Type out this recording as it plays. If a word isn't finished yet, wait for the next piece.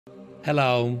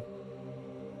Hello.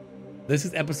 This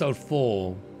is episode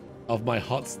 4 of my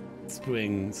hot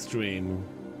spring stream.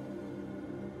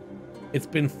 It's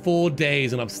been 4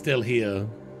 days and I'm still here.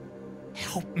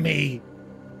 Help me.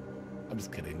 I'm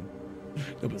just kidding.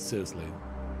 No, but seriously.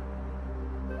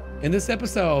 In this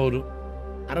episode,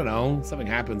 I don't know, something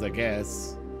happens, I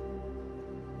guess.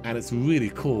 And it's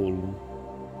really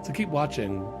cool. So keep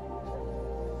watching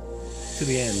to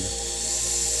the end.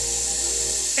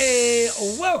 Hey,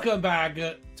 welcome back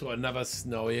to another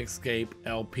Snowy Escape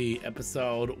LP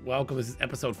episode. Welcome, this is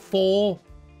episode 4.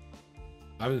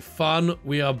 Having fun.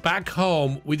 We are back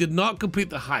home. We did not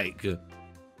complete the hike,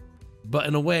 but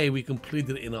in a way we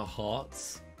completed it in our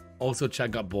hearts. Also,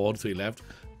 Chad got bored, so he left.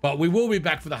 But we will be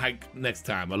back for the hike next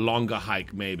time, a longer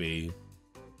hike maybe.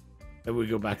 And we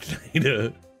go back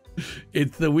later.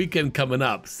 It's the weekend coming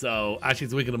up, so actually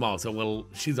it's the weekend tomorrow, so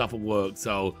she's off of work,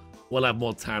 so we'll have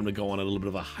more time to go on a little bit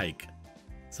of a hike.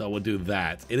 So we'll do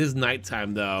that. It is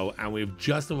nighttime though, and we've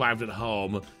just arrived at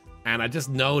home, and I just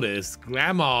noticed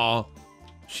Grandma,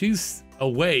 she's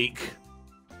awake,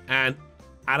 and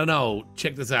I don't know,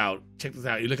 check this out. Check this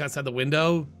out. You look outside the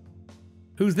window.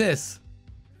 Who's this?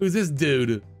 Who's this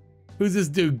dude? Who's this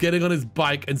dude getting on his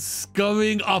bike and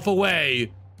scurrying off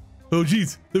away? Oh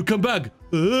jeez, they'll come back.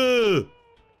 Ugh.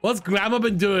 What's Grandma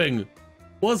been doing?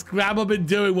 What's Grandma been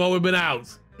doing while we've been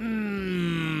out? Guy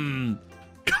on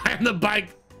the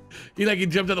bike, he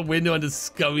jumped out the window and just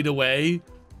scurried away.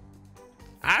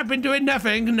 I've been doing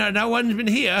nothing. No one's been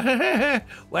here.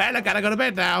 Well, I gotta go to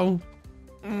bed now.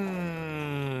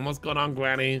 What's going on,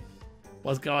 Granny?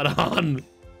 What's going on?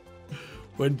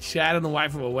 When Chad and the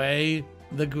wife are away,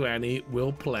 the Granny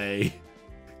will play.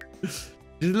 She's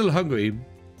a little hungry.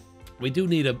 We do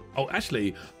need a... Oh,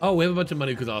 actually... Oh, we have a bunch of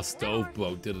money because our stove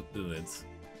broke, didn't it?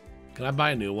 Can I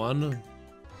buy a new one?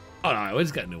 Oh, no, we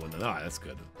just got a new one then. All right, that's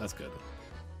good. That's good.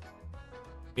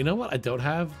 You know what I don't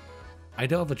have? I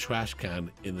don't have a trash can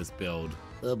in this build.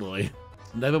 Oh, boy.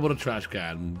 Never bought a trash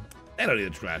can. They don't need a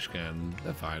trash can.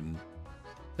 They're fine.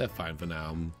 They're fine for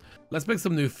now. Let's make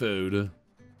some new food.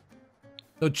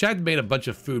 So Chad made a bunch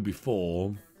of food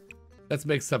before. Let's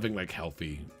make something, like,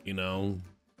 healthy, you know?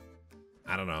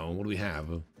 I don't know. What do we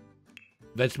have?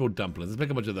 Vegetable dumplings. Let's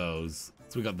make a bunch of those.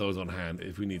 So we got those on hand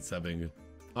if we need something.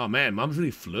 Oh man, Mom's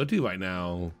really flirty right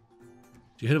now.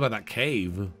 Did you hear about that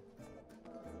cave?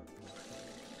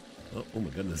 Oh my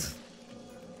goodness.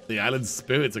 The island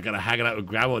spirits are kind of hanging out with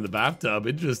Grandma in the bathtub.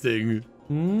 Interesting.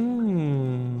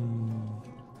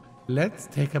 Let's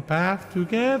take a bath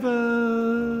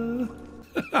together.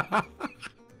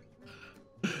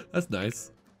 That's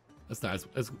nice. That's nice.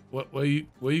 Where are you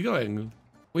going?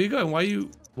 Where are you going? Why are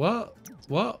you... What?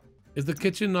 What? Is the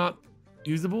kitchen not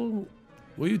usable?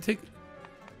 Will you take...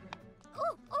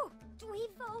 Oh,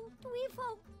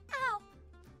 Dweevo, ow.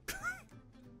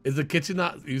 Is the kitchen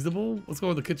not usable? What's going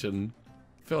on with the kitchen?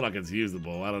 I feel like it's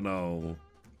usable. I don't know.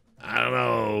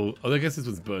 Oh, I guess this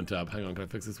one's burnt up. Hang on, can I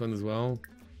fix this one as well?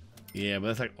 Yeah, but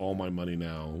that's like all my money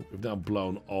now. We've now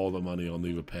blown all the money on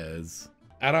the repairs.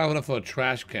 I don't have enough for a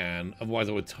trash can. Otherwise,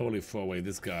 I would totally throw away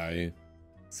this guy.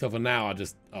 So for now, I'll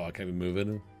just... Oh, I can't even move it.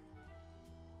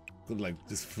 Could like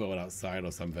just throw it outside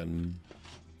or something.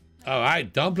 All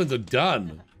right, dumplings are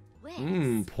done.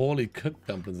 Poorly cooked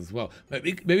dumplings as well.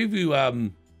 Maybe if you I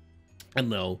don't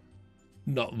know,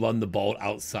 not run the bowl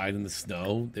outside in the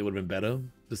snow, they would have been better.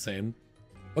 The same.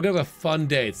 We're gonna have a fun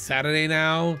day. It's Saturday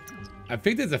now. I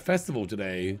think there's a festival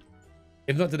today.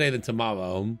 If not today, then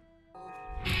tomorrow.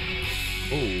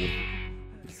 Oh,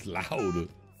 it's loud. You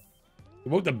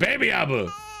woke the baby up.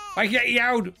 Why can't you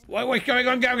out? What's going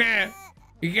on down here?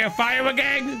 You get fire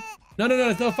again? No,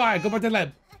 it's no fire. Go back to sleep.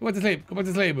 Go back to sleep. Go back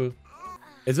to sleep.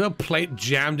 Is there a plate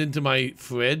jammed into my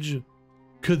fridge?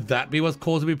 Could that be what's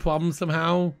causing me problems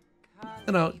somehow?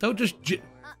 No, don't just...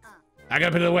 I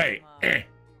gotta put it away.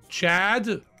 Chad.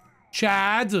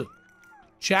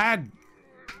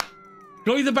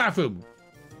 Go use the bathroom.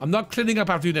 I'm not cleaning up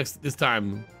after you this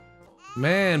time.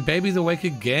 Man, baby's awake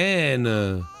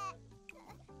again.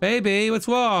 Baby, what's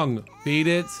wrong? Feed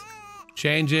it.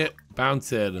 Change it.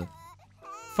 Bounce it.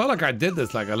 Felt like I did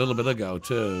this like a little bit ago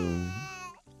too.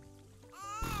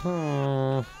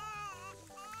 I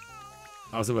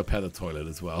also repair the toilet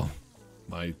as well.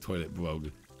 My toilet broke.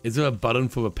 Is there a button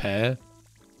for repair?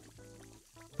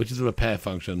 Which is a repair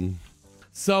function.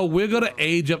 So we're gonna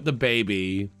age up the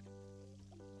baby.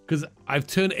 Because I've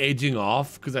turned aging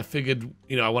off because I figured,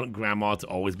 you know, I want Grandma to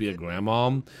always be a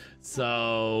grandma.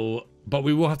 So, but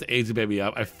we will have to age the baby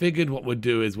up. I figured what we'll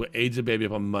do is we'll age the baby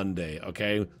up on Monday,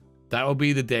 okay? That will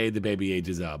be the day the baby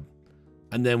ages up.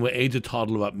 And then we'll age a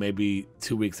toddler up maybe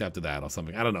 2 weeks after that or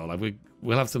something. I don't know, like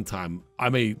we'll have some time. I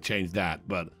may change that,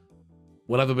 but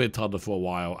we'll have a bit of toddler for a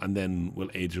while, and then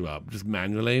we'll age her up just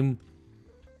manually,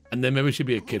 and then maybe she'll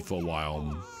be a kid for a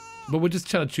while. But we're just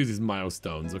trying to choose these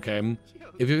milestones, okay?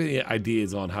 If you have any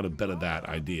ideas on how to better that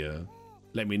idea,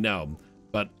 let me know.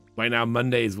 But right now,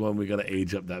 Monday is when we gotta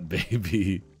age up that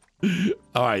baby.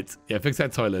 All right, yeah, fix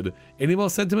that toilet. Any more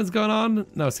sentiments going on?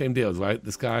 No, same deals, right?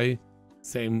 This guy,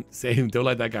 same. Don't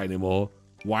like that guy anymore.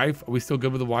 Wife, are we still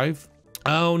good with the wife?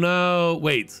 Oh no,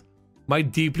 wait. My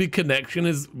deeply connection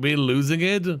is we're losing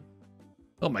it.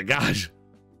 Oh my gosh,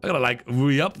 I gotta like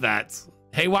re-up that.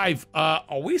 Hey wife,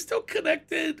 are we still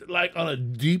connected like on a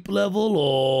deep level,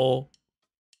 or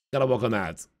gotta work on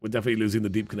that? We're definitely losing the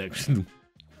deep connection.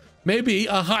 Maybe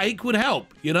a hike would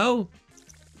help, you know?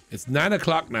 It's 9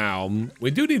 o'clock now.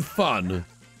 We do need fun.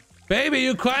 Baby,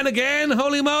 you crying again?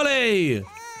 Holy moly!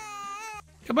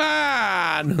 Come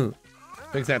on!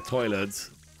 Fix that toilet.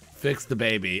 Fix the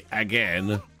baby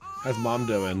again. How's mom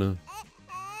doing?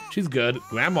 She's good.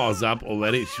 Grandma's up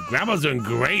already. Grandma's doing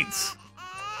great.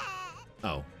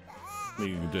 Oh,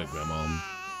 you can do it, Grandma.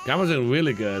 Grandma's doing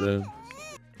really good.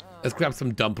 Let's grab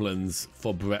some dumplings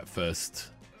for breakfast.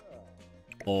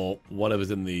 Or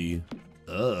whatever's in the...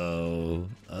 Oh,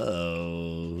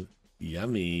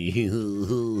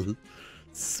 yummy.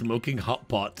 Smoking hot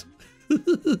pot.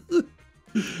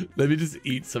 Let me just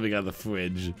eat something out of the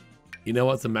fridge. You know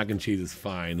what? Some mac and cheese is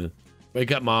fine.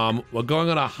 Wake up, Mom. We're going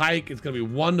on a hike. It's going to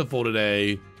be wonderful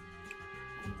today.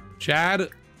 Chad,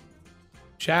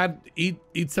 eat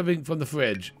something from the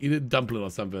fridge. Eat a dumpling or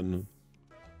something.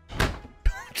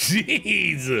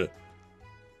 Jeez.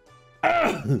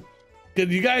 Can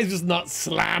you guys just not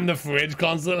slam the fridge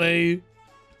constantly?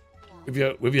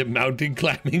 With your mountain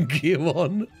climbing gear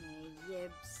on?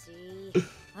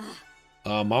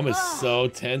 Oh, Mom is so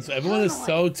tense. Everyone is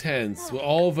so tense. We're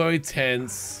all very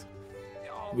tense.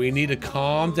 We need to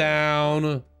calm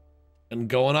down and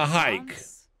go on a hike.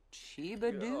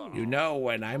 You know,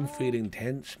 when I'm feeling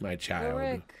tense, my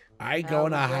child, I go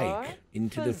on a hike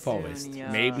into the forest.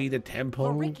 Maybe the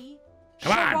temple.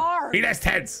 Come on, be less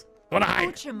tense. Go on a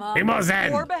hike. Be more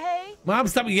zen. Mom,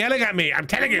 stop yelling at me. I'm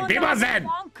telling you, be more zen.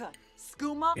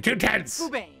 You're too tense.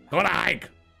 Go on a hike.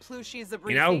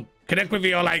 You know, connect with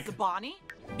your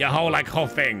whole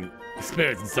thing,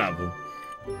 spirits and stuff.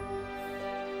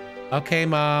 Okay,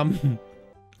 Mom.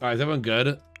 All right, is everyone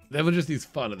good? Everyone just needs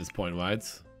fun at this point, right?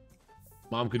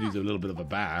 Mom could use a little bit of a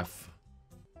bath.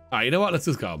 All right, you know what? Let's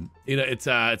just go. You know, it's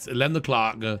 11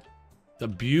 o'clock. It's a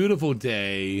beautiful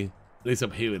day. At least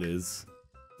up here it is.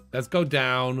 Let's go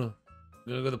down.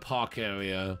 We're gonna go to the park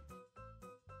area.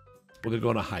 We're gonna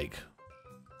go on a hike.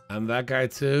 And that guy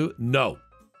too? No.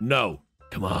 No.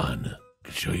 Come on. I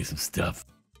can show you some stuff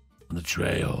on the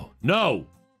trail. No!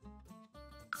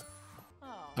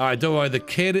 Alright, don't worry.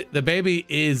 The baby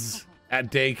is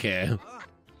at daycare.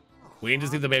 We can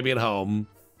just leave the baby at home.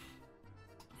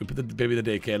 We put the baby in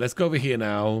the daycare. Let's go over here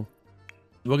now.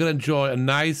 We're gonna enjoy a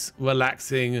nice,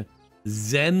 relaxing,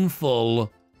 zenful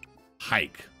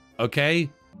hike. Okay?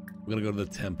 We're gonna go to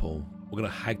the temple. We're gonna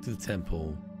hike to the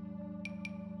temple.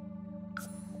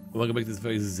 We're gonna make this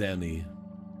very zen-y.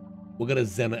 We're gonna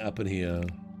zen it up in here.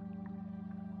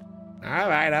 All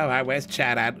right. Where's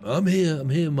Chad at? I'm here,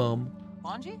 Mom.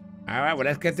 Bonji? All right, well,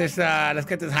 let's get this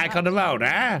hike on the road,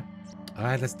 huh? All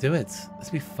right, let's do it. Let's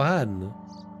be fun.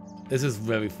 This is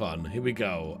very fun. Here we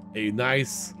go. A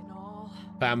nice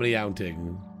family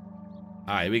outing.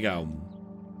 All right, here we go.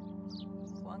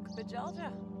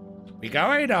 We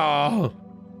going, or?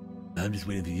 I'm just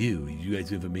waiting for you. Are you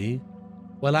guys waiting for me?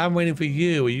 Well, I'm waiting for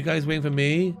you. Are you guys waiting for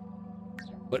me?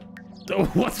 What?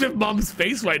 What's with Mom's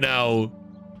face right now?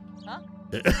 Huh?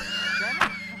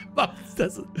 Mom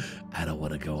doesn't. I don't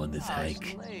want to go on this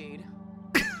hike.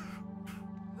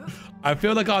 I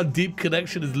feel like our deep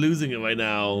connection is losing it right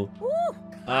now.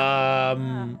 Are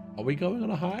we going on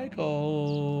a hike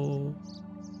or?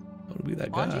 I want to be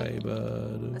that guy,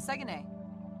 but.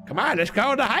 Come on, let's go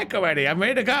on the hike already. I'm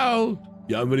ready to go.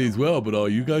 Yeah, I'm ready as well. But are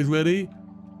you guys ready?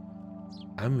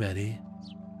 I'm ready.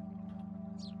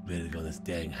 Ready to go on this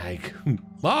dang hike.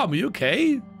 Mom, are you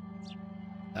okay?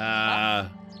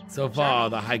 So far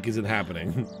the hike isn't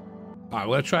happening. All right,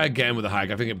 we're gonna try again with the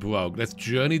hike. I think it broke. Let's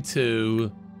journey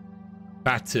to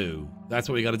Batu. That's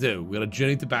what we gotta do. We gotta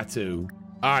journey to Batu.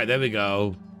 All right, there we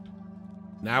go.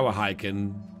 Now we're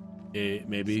hiking.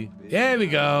 Maybe. There we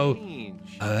go.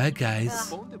 All right,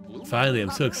 guys. Finally,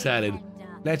 I'm so excited.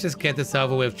 Let's just get this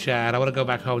over with, Chad. I want to go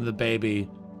back home to the baby.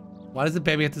 Why does the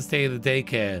baby have to stay in the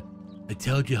daycare? I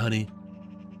told you, honey.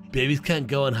 Babies can't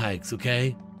go on hikes,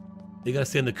 okay? They gotta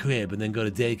stay in the crib and then go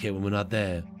to daycare when we're not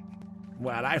there.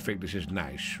 Well, I think this is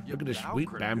nice. Look at this sweet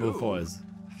bamboo forest.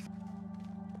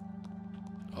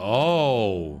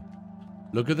 Oh,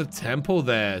 look at the temple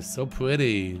there. So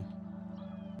pretty.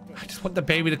 I just want the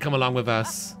baby to come along with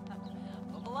us.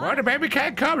 Well, the baby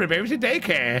can't come. The baby's in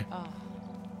daycare.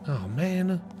 Oh,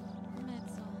 man.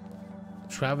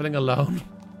 Traveling alone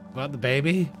without the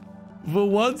baby. For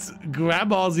once,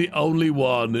 Grandma's the only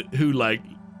one who, like,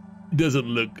 doesn't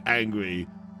look angry.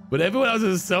 But everyone else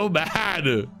is so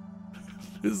mad.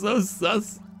 It's so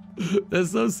sus. They're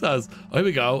so sus. Oh, here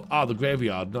we go. Oh, the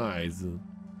graveyard. Nice.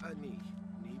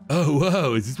 Oh,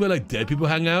 whoa. Is this where, like, dead people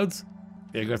hang out?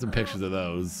 Yeah, grab some pictures of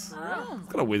those. It's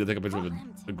kind of weird to take a picture of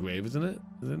a grave, isn't it?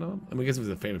 Is it not? I mean, I guess it was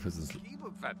a famous person's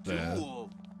there.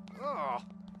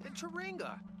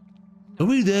 Are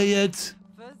we there yet?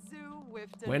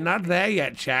 We're not there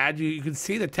yet, Chad. You can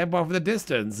see the temple off in the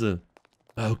distance.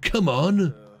 Oh, come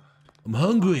on. I'm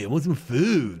hungry. I want some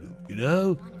food, you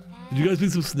know? Did you guys bring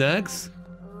some snacks?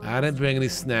 I didn't bring any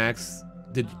snacks.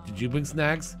 Did you bring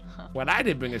snacks? Well, I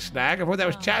didn't bring a snack. I thought that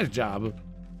was Chad's job.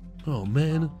 Oh,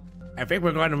 man. I think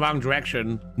we're going the wrong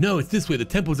direction. No, it's this way. The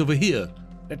temple's over here.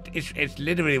 It's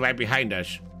literally right behind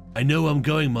us. I know where I'm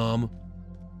going, Mom.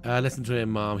 Listen to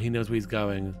him, Mom. He knows where he's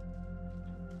going.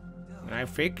 I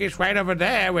think it's right over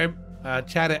there. Where,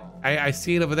 Chad, I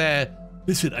see it over there.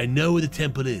 Listen, I know where the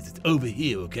temple is. It's over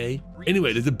here, okay?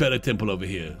 Anyway, there's a better temple over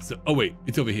here. So, oh wait,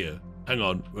 it's over here. Hang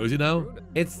on, where is it now?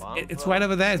 It's right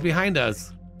over there. It's behind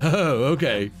us. Oh,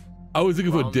 okay. I was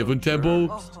looking for a different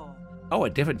temple. Oh, a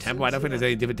different temple? I don't think there's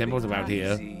any different temples around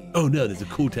here. Oh no, there's a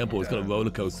cool temple. It's got a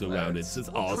roller coaster around it. It's just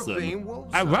awesome.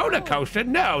 A roller coaster?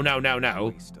 No.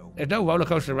 There's no roller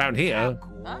coaster around here.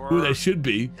 Well, there should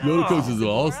be. Roller coasters are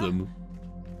awesome.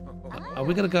 Are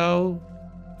we gonna go?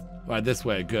 Right, this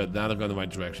way. Good. Now they're going the right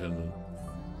direction.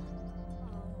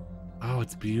 Oh,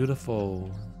 it's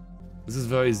beautiful. This is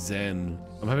very zen.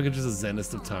 I'm having just a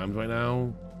zenest of times right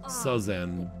now. So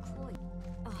zen.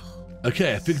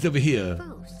 Okay, I think it's over here.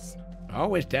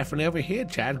 Oh, it's definitely over here,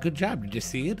 Chad. Good job. Did you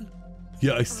see it?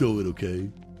 Yeah, I saw it, okay.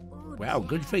 Well,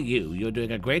 good for you. You're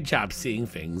doing a great job seeing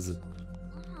things.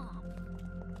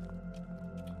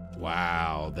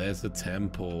 Wow, there's the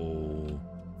temple.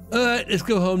 Alright, let's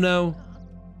go home now.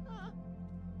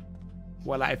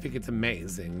 Well, I think it's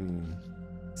amazing.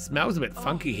 Smells a bit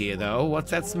funky here, though. What's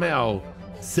that smell?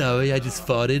 Sorry, I just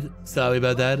farted. Sorry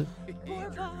about that.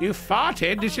 You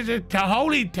farted? This is a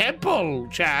holy temple,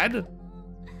 Chad.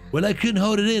 Well, I couldn't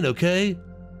hold it in, okay?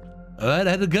 All right,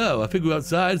 I had to go. I figured we're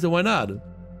outside, so why not?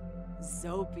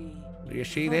 Zopi. Do you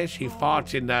see this? He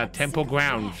farts in the temple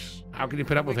grounds. How can you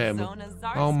put up with him?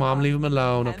 Oh, Mom, leave him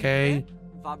alone, okay?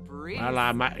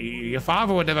 Well, your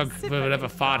father would never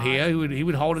fart here. He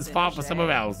would hold his fart for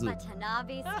somewhere else.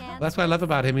 That's what I love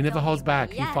about him. He never holds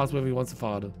back. He farts wherever he wants to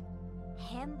fart.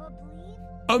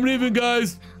 I'm leaving,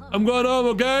 guys. I'm going home,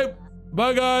 okay?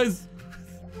 Bye, guys.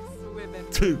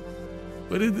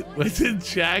 Where did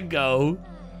Chad go?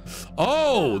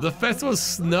 Oh, the festival of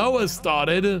snow has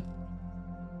started.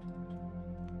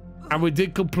 And we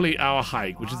did complete our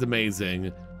hike, which is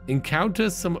amazing. Encounter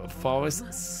some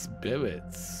forest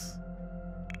spirits.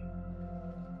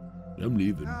 I'm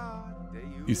leaving.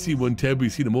 You see one temple, you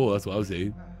see them all. That's what I was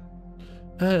saying.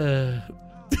 Can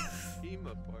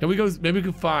we go? Maybe we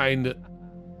can find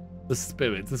the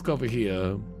spirits. Let's go over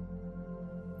here.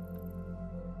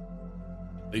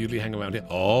 They usually hang around here.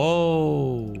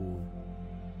 Oh.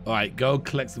 All right, go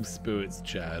collect some spirits,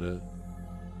 Chad.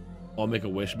 Or make a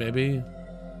wish, maybe.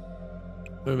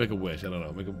 Maybe make a wish. I don't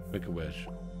know. Make a wish.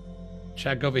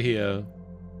 Chad, go over here.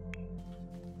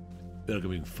 They're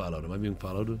being followed. Am I being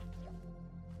followed?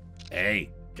 Hey,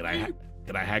 can I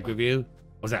hack with you?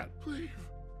 What's that? Please.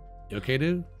 You okay,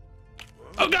 dude?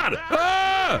 Oh God!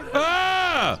 Ah!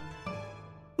 Ah!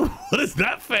 What is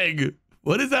that thing?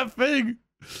 What is that thing?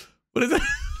 What is that?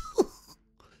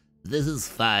 This is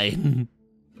fine.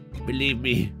 Believe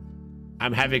me,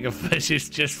 I'm having a fish. It's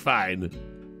just fine.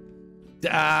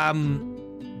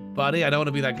 Buddy, I don't want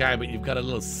to be that guy, but you've got a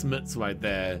little smuts right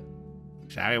there.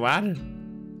 Shall we, what?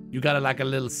 You got like a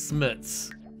little smuts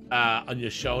on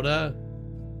your shoulder.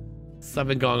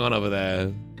 Something going on over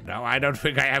there. No, I don't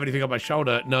think I have anything on my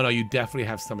shoulder. No, you definitely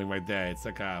have something right there. It's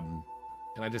like, can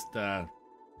I just, ugh,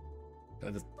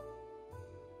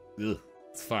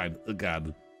 it's fine. Oh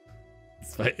God.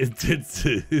 It's fine. It's just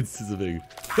a thing.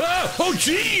 Ah! Oh,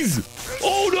 jeez!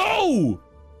 Oh, no!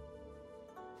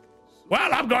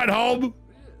 Well, I'm going home.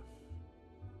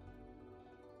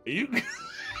 Are you?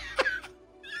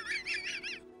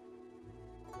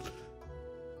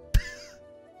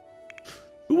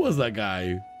 Who was that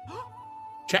guy?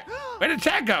 Where did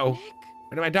Chad go?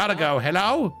 Where did my daughter go?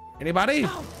 Hello? Anybody?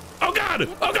 Oh God! God!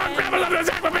 Oh God, Grandma's under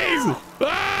attack by bees!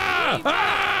 Ah!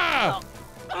 Ah!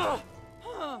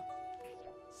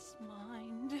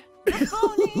 Mind. The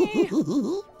pony.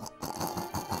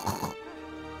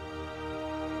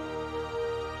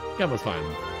 Grandma's fine.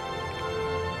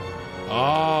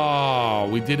 Oh,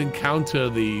 we did encounter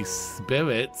the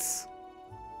spirits.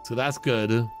 So that's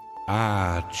good.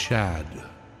 Ah, Chad.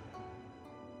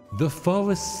 The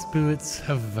forest spirits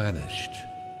have vanished.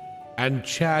 And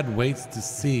Chad waits to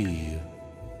see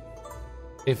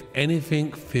if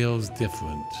anything feels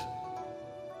different.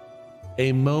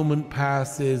 A moment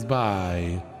passes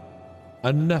by,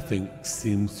 and nothing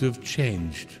seems to have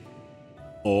changed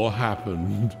or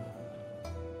happened.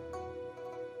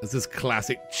 It's this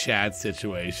classic Chad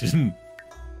situation.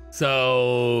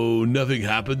 So, nothing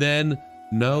happened then?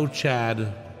 No,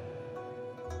 Chad.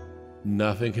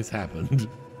 Nothing has happened.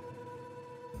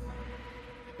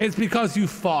 It's because you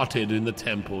farted in the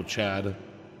temple, Chad.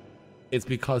 It's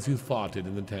because you farted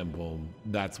in the temple.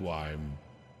 That's why.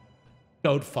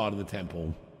 Don't fart in the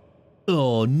temple.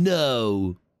 Oh,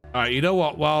 no. All right, you know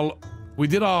what? Well, we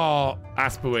did our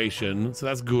aspiration, so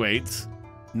that's great.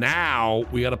 Now,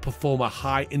 we gotta perform a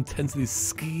high-intensity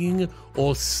skiing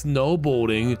or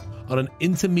snowboarding on an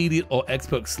intermediate or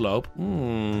expert slope.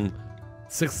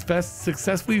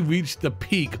 Successfully reach the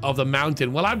peak of the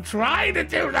mountain. Well, I'm trying to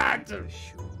do that!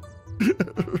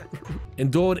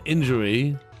 Endure an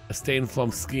injury, abstain from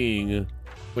skiing.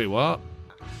 Wait, what?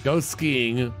 Go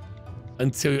skiing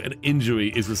until an injury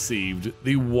is received. Do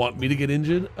you want me to get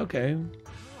injured? Okay.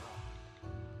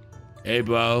 Hey,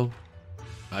 bro.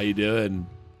 How you doing?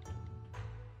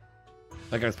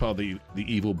 That guy's part of the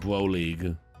evil bro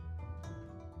league.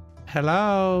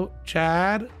 Hello,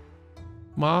 Chad?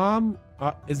 Mom?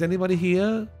 Is anybody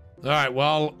here? All right,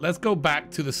 well, let's go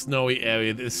back to the snowy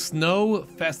area. The snow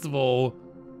festival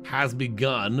has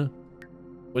begun,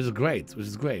 which is great,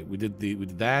 We did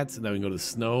that, and now we can go to the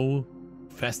snow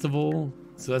festival.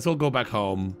 So let's all go back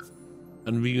home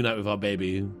and reunite with our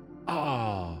baby.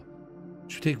 Oh,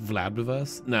 should we take Vlad with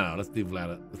us? No, let's leave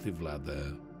Vlad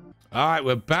there. All right,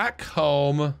 we're back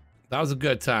home. That was a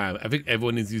good time. I think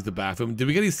everyone needs to use the bathroom. Did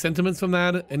we get any sentiments from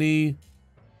that? Did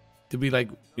we,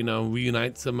 like, you know,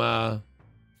 reunite some,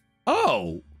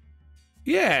 Oh!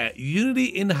 Yeah, unity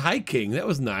in hiking. That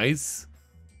was nice.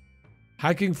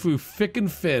 Hiking through thick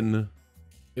and thin.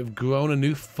 We've grown a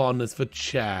new fondness for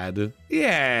Chad.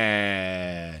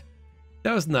 Yeah!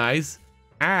 That was nice.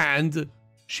 And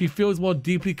she feels more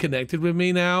deeply connected with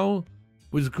me now.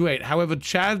 Was great. However,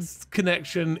 Chad's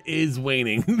connection is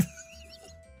waning.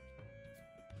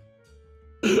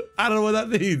 I don't know what that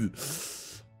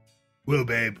means. Well,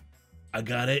 babe, I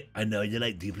got it. I know you're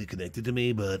like deeply connected to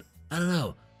me, but I don't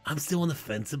know. I'm still on the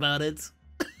fence about it.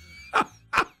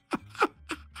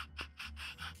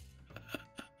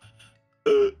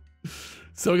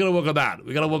 So we're gonna work on that.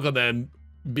 We gotta work on them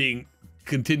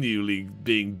continually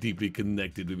being deeply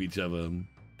connected with each other.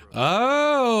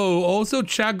 Oh, also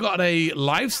Chad got a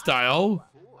lifestyle.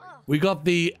 We got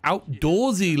the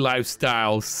outdoorsy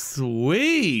lifestyle.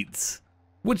 Sweet.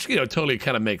 Which, you know, totally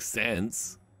kind of makes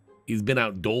sense. He's been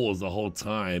outdoors the whole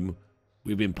time.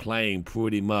 We've been playing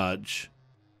pretty much.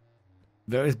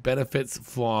 Various benefits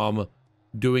from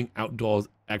doing outdoors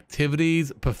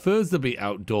activities. Prefers to be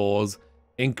outdoors.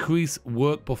 Increase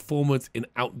work performance in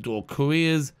outdoor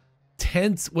careers.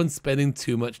 Tense when spending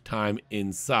too much time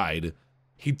inside.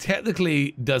 He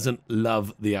technically doesn't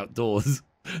love the outdoors.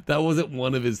 That wasn't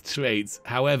one of his traits.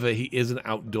 However, he is an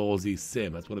outdoorsy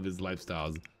sim. That's one of his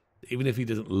lifestyles. Even if he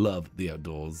doesn't love the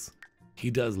outdoors, he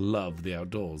does love the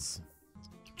outdoors.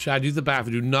 Chad, use the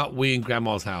bathroom. Do not wee in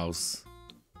Grandma's house.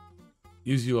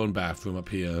 Use your own bathroom up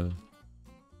here.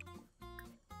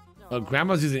 Oh,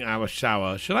 Grandma's using our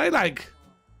shower. Should I, like...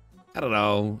 I don't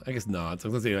know. I guess not. I was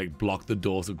gonna say, like, block the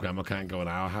door so Grandma can't go in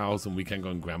our house and we can't go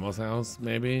in Grandma's house,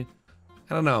 maybe?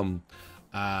 I don't know.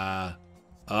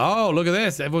 Oh, look at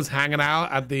this. Everyone's hanging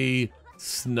out at the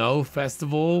snow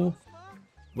festival.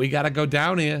 We gotta go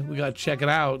down here. We gotta check it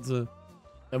out.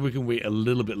 And we can wait a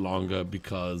little bit longer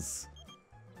because,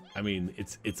 I mean,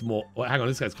 it's more... Oh, hang on,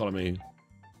 this guy's calling me.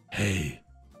 Hey,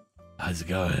 how's it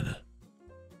going?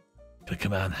 Can I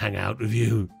come out and hang out with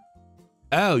you?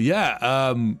 Oh,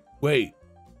 yeah, wait.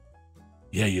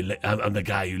 Yeah, I'm the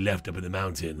guy you left up in the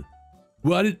mountain.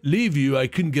 Well, I didn't leave you. I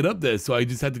couldn't get up there, so I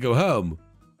just had to go home.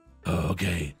 Oh,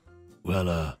 okay.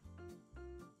 Well,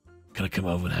 can I come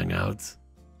over and hang out?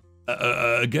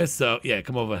 I guess so. Yeah,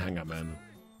 come over and hang out, man.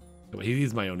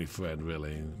 He's my only friend,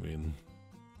 really. I mean...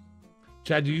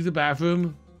 Chad, did you use the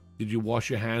bathroom? Did you wash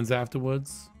your hands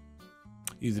afterwards?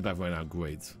 Use the bathroom right now.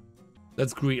 Great.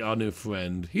 Let's greet our new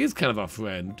friend. He is kind of our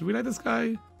friend. Do we like this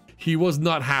guy? he was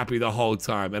not happy the whole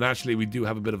time. And actually, we do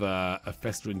have a bit of a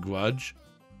festering grudge.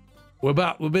 We're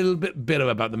a little bit bitter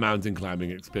about the mountain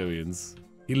climbing experience.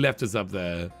 He left us up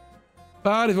there.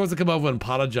 But if he wants to come over and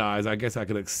apologize, I guess I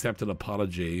could accept an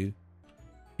apology.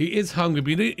 He is hungry,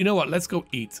 but you know what? Let's go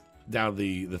eat down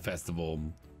the festival.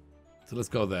 So let's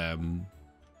go there.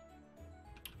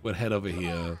 We'll head over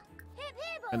here.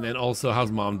 And then also,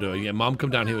 how's Mom doing? Yeah, Mom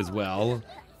come down here as well.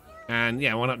 And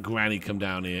yeah, why not Granny come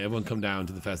down here? Everyone come down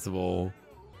to the festival.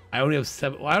 I only have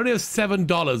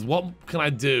 $7. What can I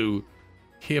do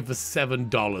here for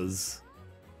 $7?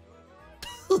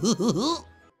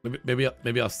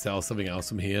 maybe I'll sell something else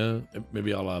from here.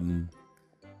 Maybe I'll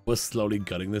we're slowly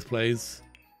gutting this place.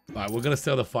 All right, we're gonna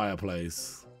sell the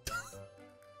fireplace.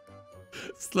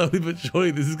 Slowly but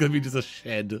surely, this is gonna be just a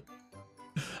shed.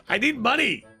 I need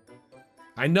money.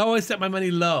 I know I set my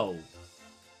money low.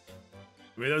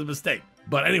 I mean, that was a mistake.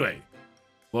 But anyway,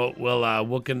 we're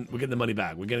getting the money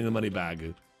back. We're getting the money back.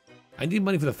 I need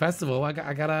money for the festival. I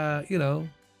gotta, you know,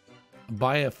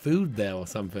 buy a food there or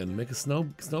something. Make a snow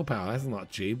pal. That's not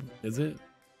cheap, is it?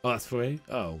 Oh, that's free.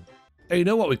 Oh, hey, you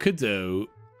know what we could do?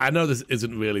 I know this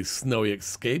isn't really snowy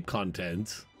escape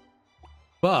content,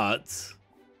 but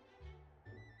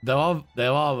there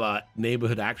are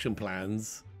neighborhood action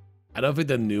plans. I don't think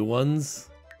they're new ones.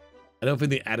 I don't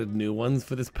think they added new ones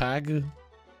for this pack,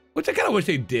 which I kind of wish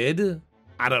they did.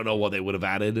 I don't know what they would have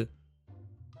added.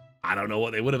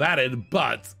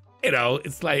 But you know,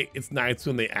 it's like, it's nice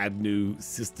when they add new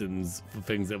systems for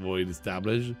things that were already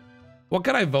established. What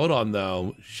can I vote on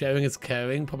though? Sharing is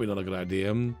caring, probably not a good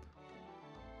idea.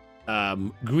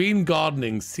 Green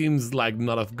gardening seems like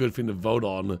not a good thing to vote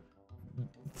on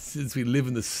since we live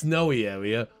in the snowy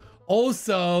area.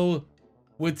 Also,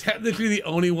 we're technically the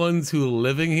only ones who are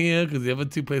living here because the other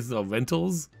two places are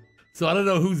rentals. So I don't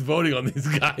know who's voting on these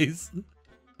guys.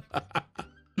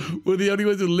 We're the only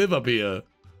ones who live up here.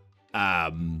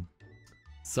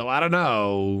 So I don't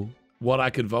know what I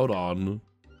could vote on.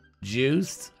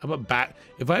 Juiced? How about back?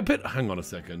 If I put, hang on a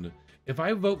second. If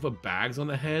I vote for bags on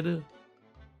the head,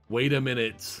 wait a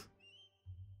minute.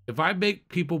 If I make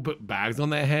people put bags on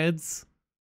their heads,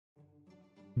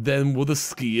 then will the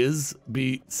skiers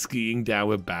be skiing down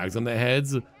with bags on their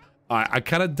heads? I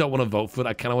kind of don't want to vote for it.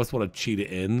 I kind of just want to cheat it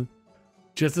in,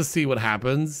 just to see what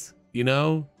happens. You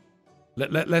know,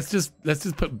 let's just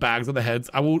put bags on the heads.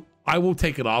 I will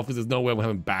take it off because there's no way we're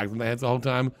having bags on the heads the whole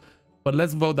time. But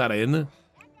let's vote that in.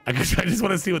 I just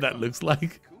want to see what that looks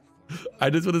like. I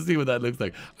just want to see what that looks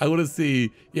like. I want to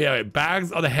see. Yeah, wait,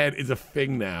 bags on the head is a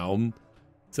thing now.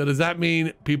 So does that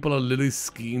mean people are literally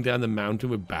skiing down the mountain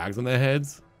with bags on their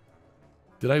heads?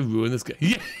 Did I ruin this game?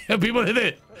 Yeah, people did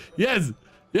it. Yes,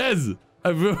 yes. I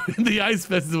ruined the ice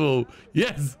festival.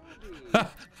 Yes. All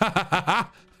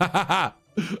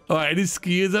right, any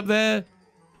skiers up there?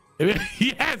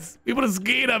 Yes, people are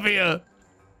skiing up here.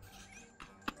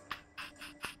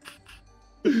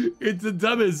 It's the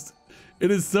dumbest.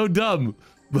 It is so dumb,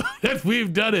 but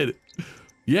we've done it.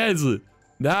 Yes.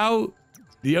 Now,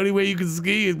 the only way you can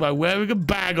ski is by wearing a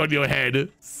bag on your head.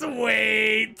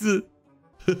 Sweet.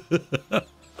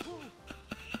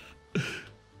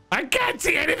 I can't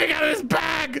see anything out of this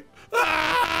bag.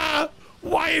 Ah!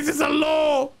 Why is this a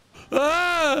law?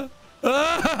 Ah!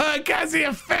 Ah! I can't see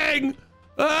a thing.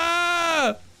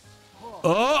 Ah!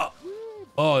 Oh!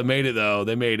 Oh, they made it though.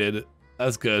 They made it.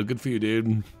 That's good. Good for you,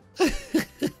 dude.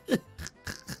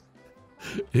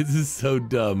 This is so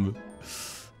dumb.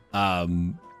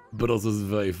 But also it's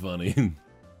very funny.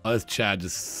 Oh, there's Chad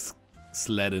just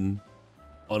sledding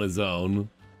on his own.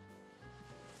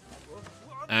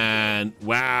 And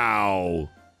wow.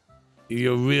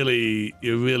 You're really a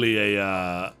you're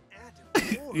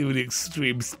really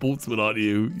extreme sportsman, aren't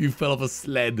you? You fell off a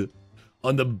sled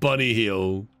on the bunny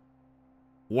hill.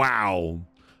 Wow.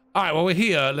 All right, well, we're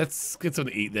here. Let's get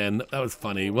something to eat then. That was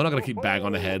funny. We're not going to keep bag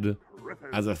on the head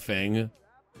as a thing.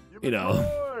 You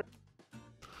know.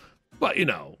 But, you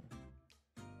know.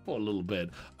 For a little bit.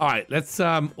 All right, let's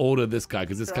order this guy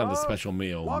because it's kind of a special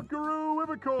meal.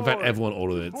 In fact, everyone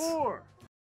ordered it. All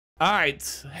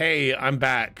right. Hey, I'm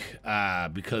back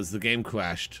because the game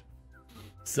crashed.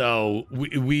 So,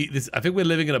 I think we're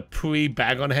living in a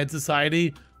pre-bag on head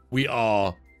society. We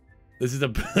are. This is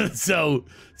a... So...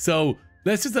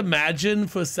 Let's just imagine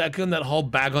for a second that whole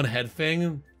bag on head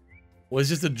thing was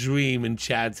just a dream in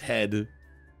Chad's head.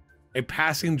 A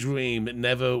passing dream that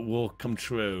never will come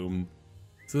true.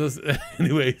 So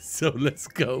anyway, so let's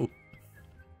go.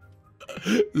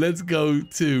 Let's go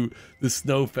to the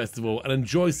snow festival and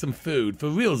enjoy some food for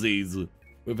realsies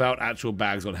without actual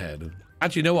bags on head.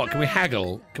 Actually, you know what? Can we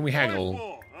haggle? Can we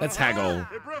haggle? Let's haggle.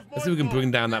 Let's see if we can bring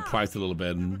down that price a little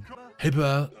bit. Hey,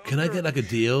 bro, can I get like a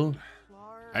deal?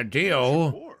 A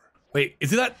deal? Wait,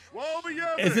 is it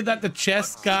that the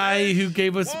chess guy who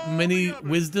gave us many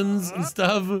wisdoms and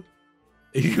stuff?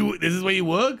 This is where you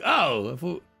work?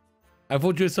 Oh, I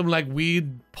thought you were some like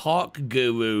weird park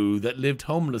guru that lived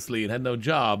homelessly and had no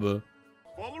job.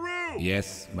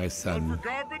 Yes, my son.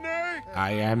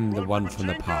 I am the one from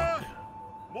the park.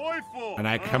 And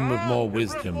I come with more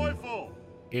wisdom.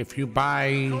 If you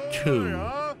buy 2,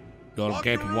 you'll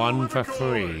get 1 for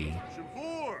free.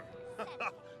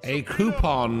 A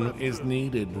coupon is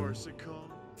needed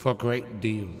for great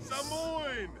deals.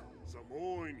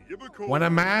 When a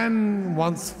man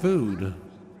wants food,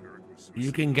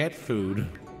 you can get food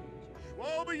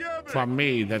from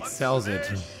me that sells it.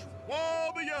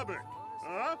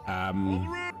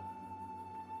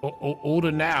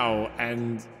 Order now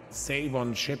and save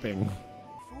on shipping.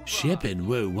 Shipping?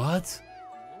 Whoa, what?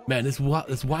 Man, this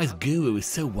wise guru is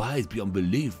so wise beyond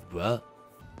belief, bruh.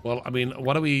 Well, I mean,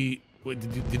 what are we...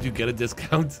 Did you get a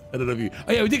discount? I don't know if you...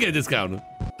 Oh yeah, we did get a discount.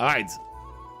 All right,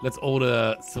 let's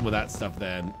order some of that stuff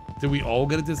then. Did we all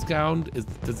get a discount?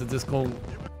 Does the discount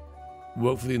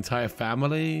work for the entire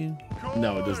family?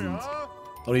 No, it doesn't.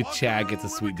 Only Chad gets a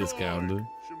sweet discount.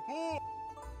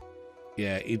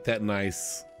 Yeah, eat that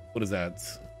nice... What is that?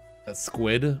 That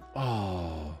squid?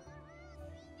 Oh.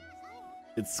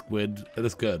 It's squid.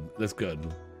 That's good. That's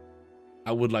good.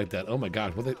 I would like that. Oh my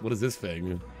gosh, what is this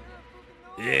thing?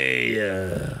 Hey,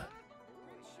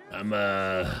 I'm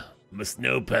a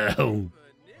snowplow.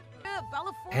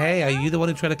 Hey, are you the one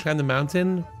who tried to climb the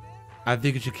mountain? I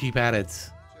think you should keep at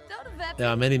it. There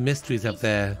are many mysteries up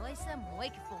there.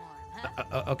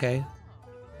 Okay.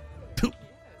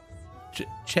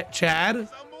 Chad?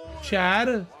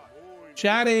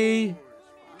 Chatty!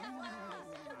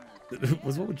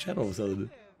 What's wrong with Chad all of a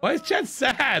sudden? Why is Chad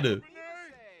sad?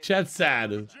 Chad's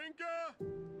sad.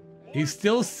 He's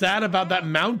still sad about that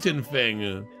mountain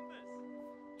thing.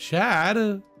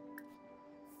 Chad?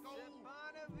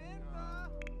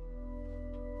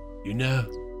 You know,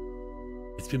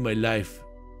 it's been my life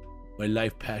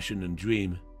passion and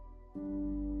dream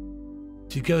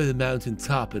to go to the mountain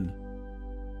top, and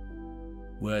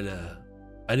well,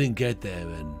 I didn't get there,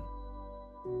 and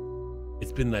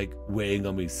it's been like weighing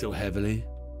on me so heavily.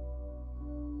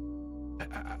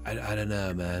 I don't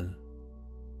know, man.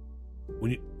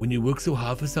 When you work so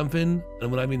hard for something,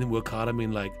 and when I mean work hard, I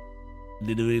mean like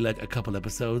literally like a couple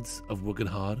episodes of working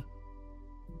hard.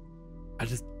 I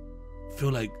just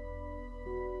feel like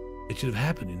it should have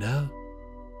happened, you know?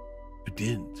 It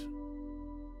didn't.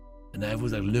 And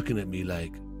everyone's like looking at me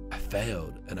like I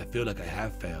failed, and I feel like I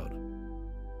have failed.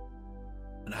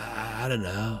 And I don't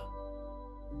know.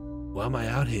 Why am I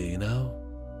out here, you know?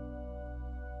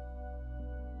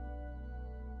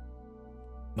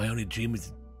 My only dream is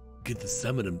to get to the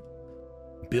summit and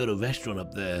build a restaurant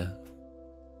up there.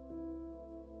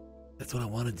 That's what I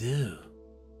want to do.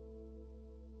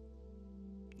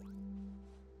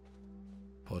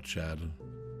 Poor Chad.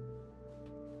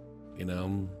 You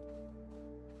know?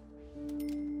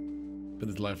 Been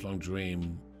his lifelong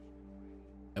dream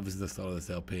ever since the start of this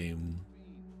LP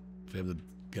for him to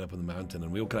get up on the mountain,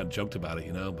 and we all kind of joked about it,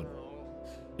 you know, but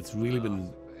it's really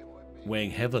been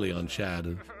weighing heavily on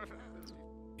Chad.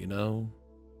 You know,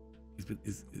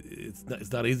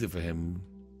 it's not easy for him.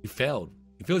 He failed.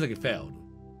 He feels like he failed.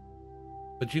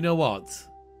 But you know what?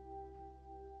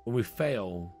 When we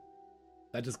fail,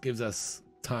 that just gives us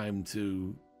time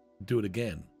to do it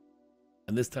again,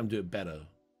 and this time do it better.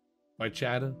 Right,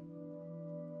 Chad?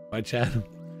 Right, Chad?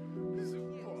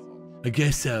 I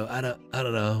guess so. I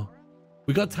don't know.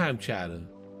 We got time, Chad.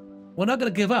 We're not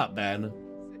gonna give up, man.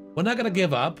 We're not gonna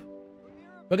give up.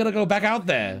 We're gonna go back out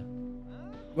there.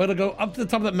 We're gonna go up to the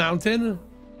top of that mountain.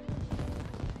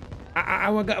 Where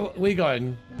are you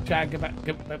going? Chad, get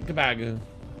back.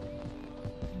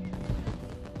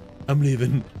 I'm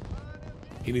leaving.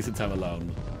 He needs some time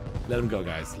alone. Let him go,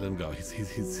 guys. Let him go. He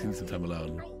needs some time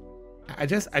alone. I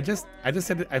just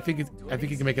said I think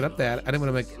he can make it up there. I didn't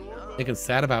want to make him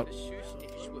sad about.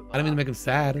 I didn't mean to make him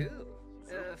sad.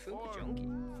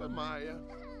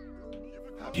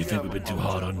 Do you think we've been too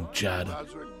hard on Chad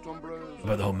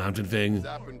about the whole mountain thing?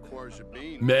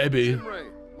 Maybe.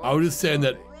 I was just saying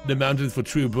that the mountain's for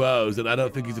true bros, and I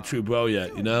don't think he's a true bro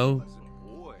yet, you know?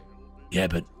 Yeah,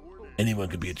 but anyone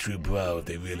can be a true bro if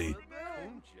they really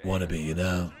want to be, you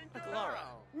know?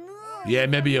 Yeah,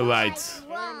 maybe you're right.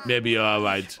 Maybe you're all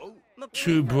right.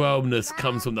 True bro-ness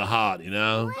comes from the heart, you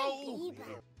know?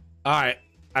 Alright,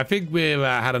 I think we've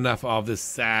had enough of this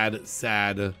sad,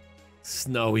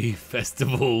 snowy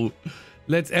festival.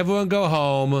 Let's everyone go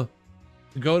home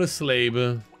Go to sleep.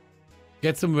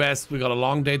 Get some rest. We got a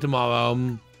long day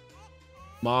tomorrow.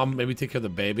 Mom, maybe take care of the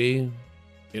baby.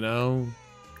 You know?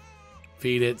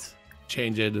 Feed it.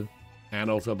 Change it. And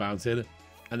also bounce it.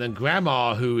 And then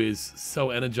Grandma, who is so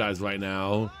energized right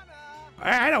now.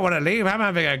 I don't want to leave. I'm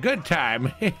having a good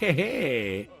time.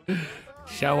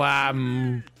 So,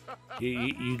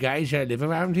 you guys live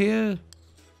around here?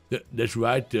 That's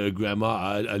right,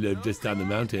 Grandma. I live just down the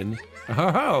mountain.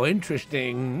 Oh,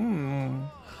 interesting.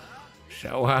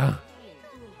 So,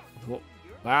 well,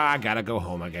 I gotta go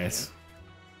home, I guess.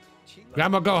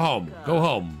 Grandma, go home. Go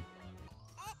home.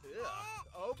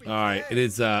 All right, it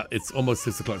is. It's almost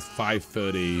 6 o'clock. It's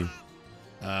 5:30.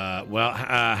 Well,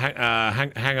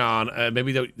 hang on.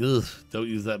 Maybe don't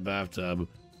use that bathtub.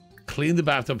 Clean the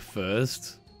bathtub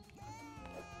first.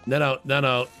 No. Oh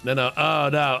no.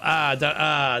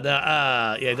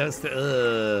 Yeah,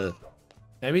 don't.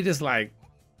 Maybe just like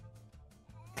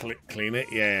clean it.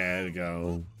 Yeah, there we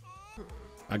go.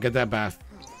 I'll get that bath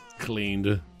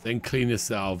cleaned. Then clean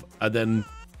yourself, and then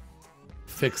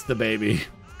fix the baby.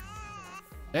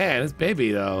 Man, this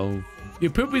baby though. You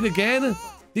pooping again?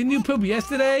 Didn't you poop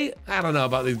yesterday? I don't know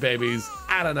about these babies.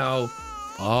 I don't know.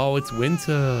 Oh, it's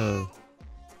winter.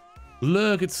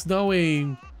 Look, it's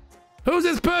snowing. Who's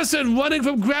this person running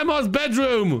from Grandma's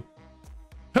bedroom?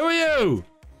 Who are you?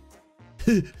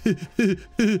 Who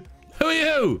are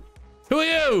you? Who are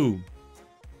you?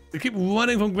 They keep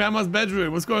running from Grandma's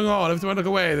bedroom. What's going on? I have to look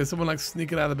away. There's someone like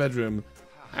sneaking out of the bedroom.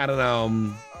 I don't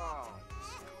know.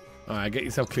 All right, get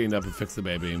yourself cleaned up and fix the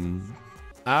baby. All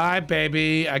right,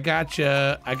 baby. I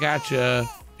gotcha. I gotcha.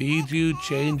 Feed you,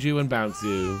 change you, and bounce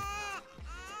you.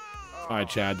 All right,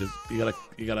 Chad. You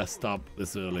gotta stop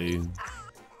this early.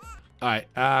 All right.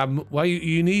 Well,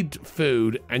 you need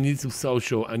food. I need some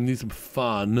social. I need some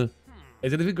fun.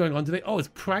 Is anything going on today? Oh, it's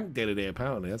prank day today.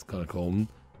 Apparently, that's kind of cool.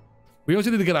 We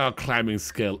also need to get our climbing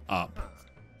skill up.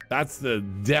 That's the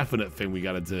definite thing we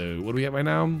gotta do. What do we at right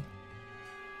now?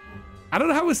 I don't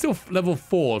know how we're still level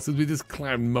 4 since we just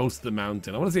climbed most of the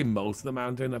mountain. I want to say most of the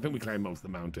mountain. I think we climbed most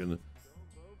of the mountain.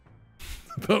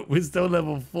 But we're still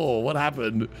level 4. What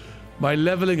happened? My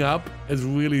leveling up has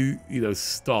really,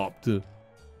 stopped.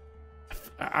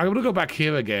 I'm going to go back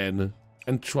here again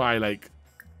and try,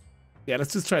 yeah,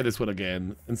 let's just try this one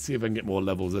again and see if I can get more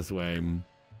levels this way.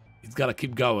 He's got to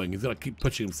keep going. He's got to keep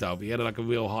pushing himself. He had, a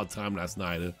real hard time last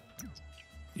night.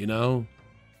 You know?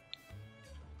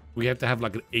 We have to have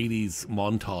like an 80s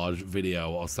montage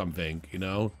video or something,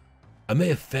 I may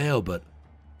have failed, but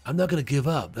I'm not gonna give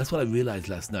up. That's what I realized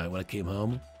last night when I came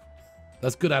home.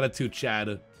 That's good attitude,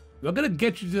 Chad. We're gonna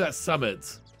get you to that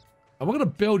summit. And we're gonna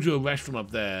build you a restaurant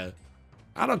up there.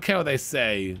 I don't care what they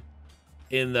say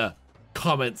in the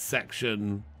comment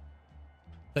section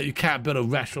that you can't build a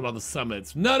restaurant on the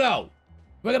summits. No.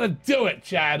 We're gonna do it,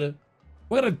 Chad.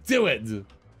 We're gonna do it.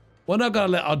 We're not gonna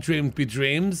let our dreams be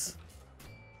dreams.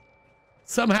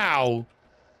 Somehow,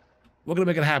 we're gonna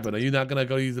make it happen. Are you not gonna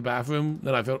go use the bathroom?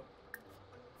 No, I feel.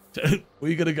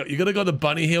 Where you gonna go? You gonna go to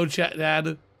Bunny Hill,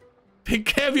 Dad? Take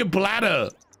care of your bladder.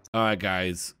 All right,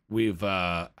 guys. We've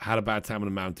had a bad time on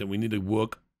the mountain. We need to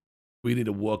work. We need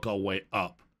to work our way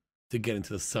up to get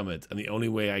into the summit. And the only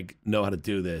way I know how to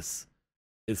do this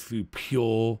is through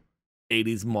pure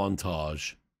 80s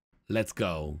montage. Let's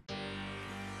go.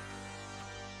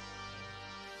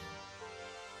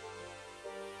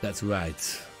 That's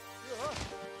right.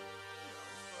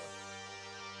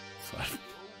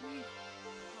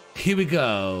 Here we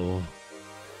go.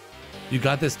 You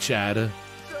got this, Chad.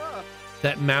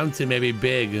 That mountain may be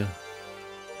big,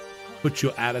 but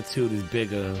your attitude is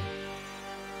bigger.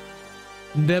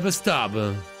 Never stop.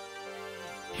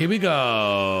 Here we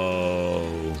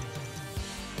go.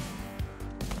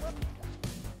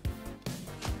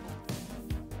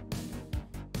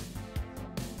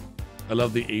 I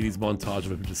love the 80s montage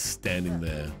of him just standing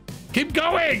there. Keep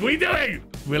going! What are you doing?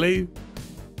 Really?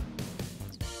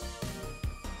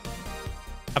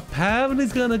 Apparently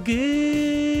he's gonna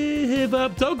give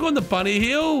up. Don't go on the bunny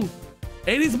hill.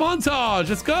 80s montage.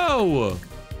 Let's go.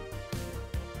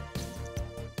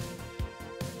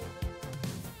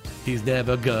 He's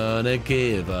never gonna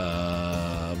give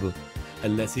up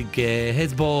unless he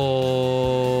gets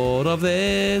bored of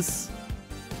this.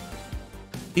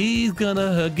 He's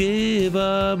gonna give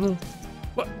up.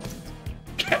 What?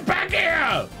 Get back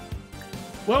here!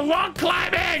 We're rock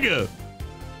climbing to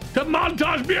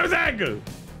montage music.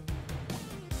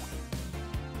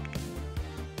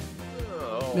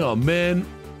 Oh man,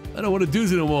 I don't want to do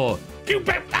this anymore. You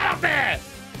get out there,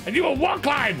 and you will rock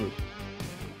climb.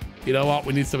 You know what?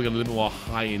 We need something a little bit more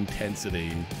high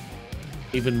intensity,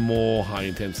 even more high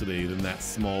intensity than that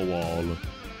small wall.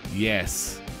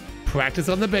 Yes. Practice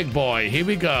on the big boy. Here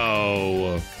we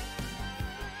go.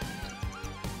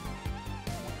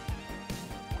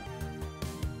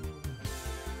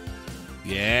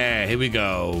 Yeah, here we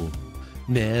go.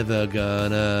 Never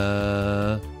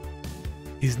gonna.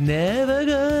 He's never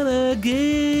gonna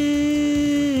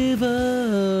give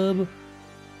up.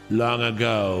 Long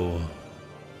ago,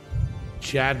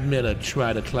 Chad Miller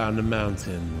tried to climb the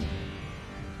mountain.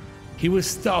 He was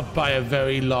stopped by a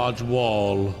very large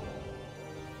wall.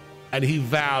 And he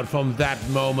vowed from that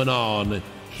moment on,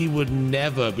 he would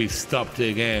never be stopped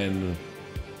again.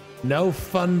 No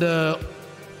thunder,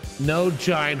 no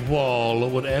giant wall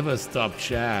would ever stop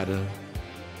Chad.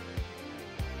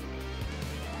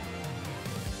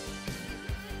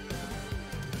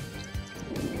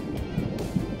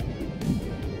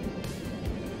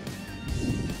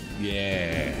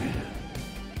 Yeah.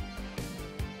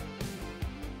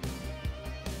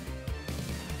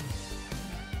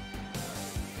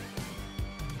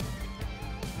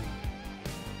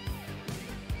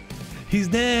 He's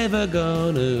never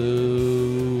gonna.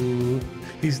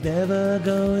 He's never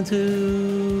going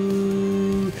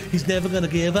to. He's never gonna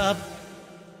give up.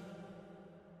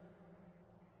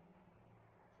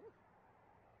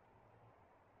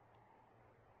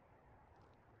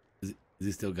 Is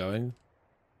he still going?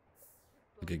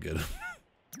 Okay, good.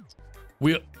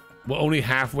 We're only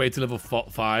halfway to level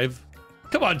 5.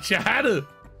 Come on, Chad!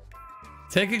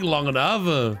 Taking long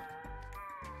enough.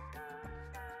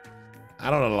 I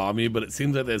don't alarm you, but it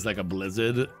seems like there's like a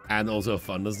blizzard and also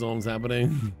thunderstorms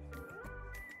happening.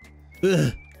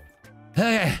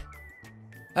 Okay.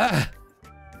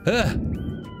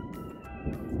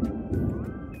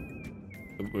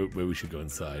 Where we should go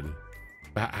inside.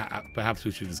 Perhaps we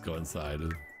should just go inside.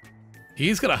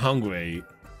 He's kind of hungry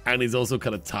and he's also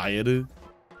kind of tired.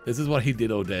 This is what he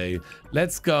did all day.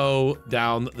 Let's go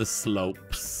down the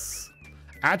slopes.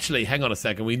 Actually, hang on a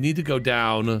second. We need to go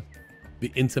down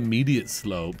the intermediate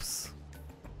slopes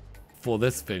for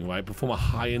this thing, right? Perform a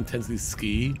high intensity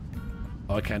ski.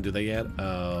 Oh, I can't do that yet.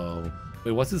 Oh,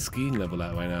 wait, what's his skiing level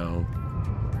at right now?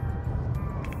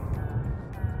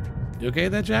 You okay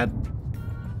there, Chad?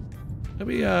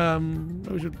 Maybe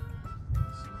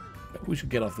we should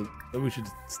get off the. Maybe we should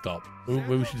stop.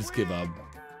 Maybe we should just give up.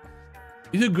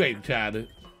 You did great, Chad.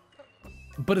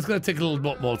 But it's gonna take a little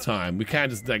bit more time. We can't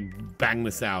just like bang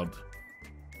this out.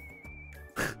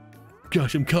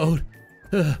 Gosh, I'm cold.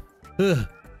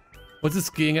 What's the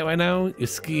skiing at right now? Your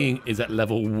skiing is at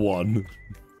level 1.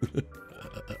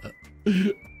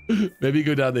 Maybe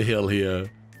go down the hill here.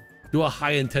 Do a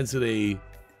high intensity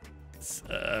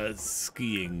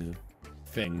skiing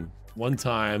thing. One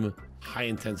time, high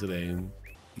intensity.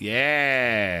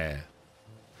 Yeah.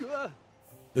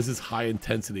 This is high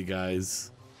intensity,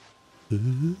 guys.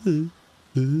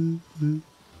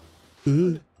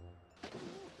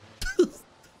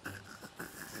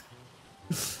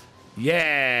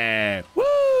 Yeah!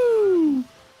 Woo!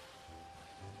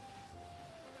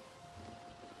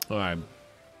 All right.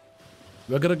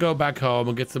 We're gonna go back home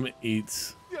and get some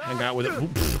eats. Hang out with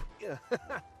it.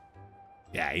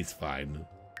 Yeah, he's fine.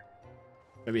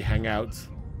 Maybe hang out.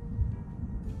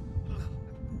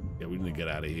 Yeah, we need to get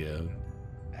out of here.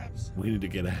 We need to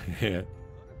get out of here.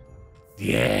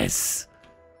 Yes!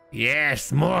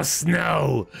 Yes, more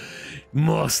snow!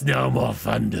 More snow, more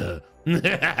thunder.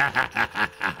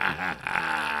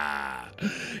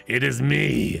 It is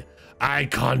me. I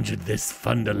conjured this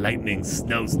thunder lightning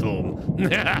snowstorm.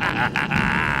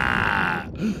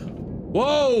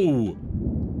 Whoa!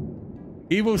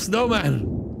 Evil snowman.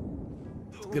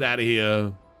 Let's get out of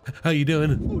here. How you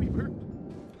doing?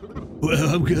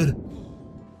 Well, I'm good.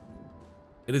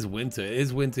 It is winter. It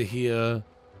is winter here.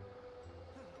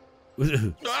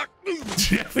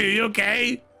 Jeff, are you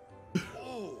okay?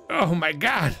 Oh my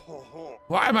God.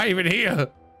 Why am I even here?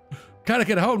 Gotta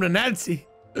get home to Nancy.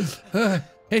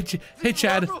 Hey,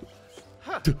 Chad.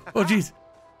 Oh, jeez.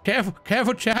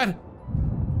 Careful, Chad.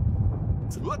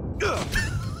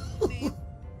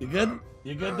 You good?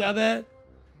 You good down there?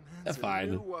 They're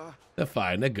fine. They're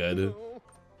fine. They're good.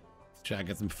 Chad,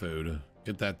 get some food.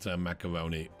 Get that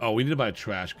macaroni. Oh, we need to buy a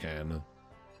trash can.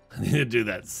 I need to do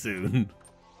that soon.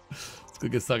 It's gonna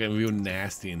get getting real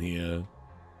nasty in here.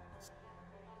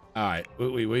 All right,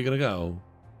 wait, where are you gonna go?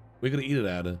 We're gonna eat it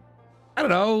at. I don't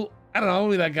know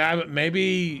be that guy, but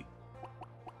maybe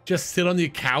just sit on your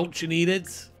couch and eat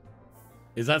it.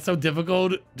 Is that so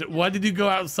difficult? Why did you go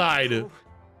outside?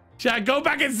 Chad, go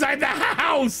back inside the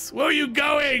house. Where are you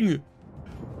going?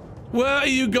 Where are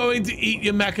you going to eat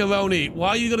your macaroni? Why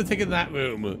are you gonna take it in that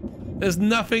room? There's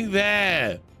nothing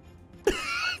there.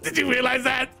 Did you realize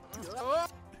that?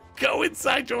 Go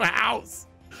inside your house.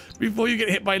 before you get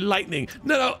hit by lightning.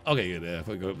 No. Okay, good. Yeah,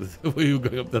 before you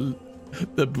go up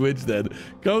the bridge then.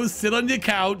 Go sit on your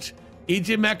couch, eat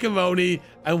your macaroni,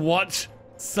 and watch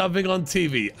something on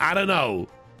TV. I don't know.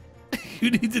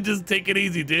 You need to just take it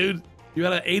easy, dude. You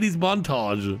had an 80s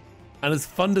montage, and it's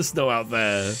fun to snow out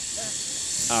there.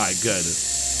 All right, good.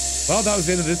 Well, that was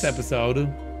the end of this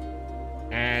episode.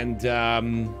 And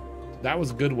that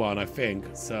was a good one, I think.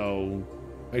 So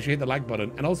make sure you hit the like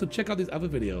button. And also check out these other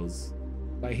videos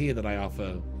right here that I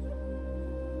offer.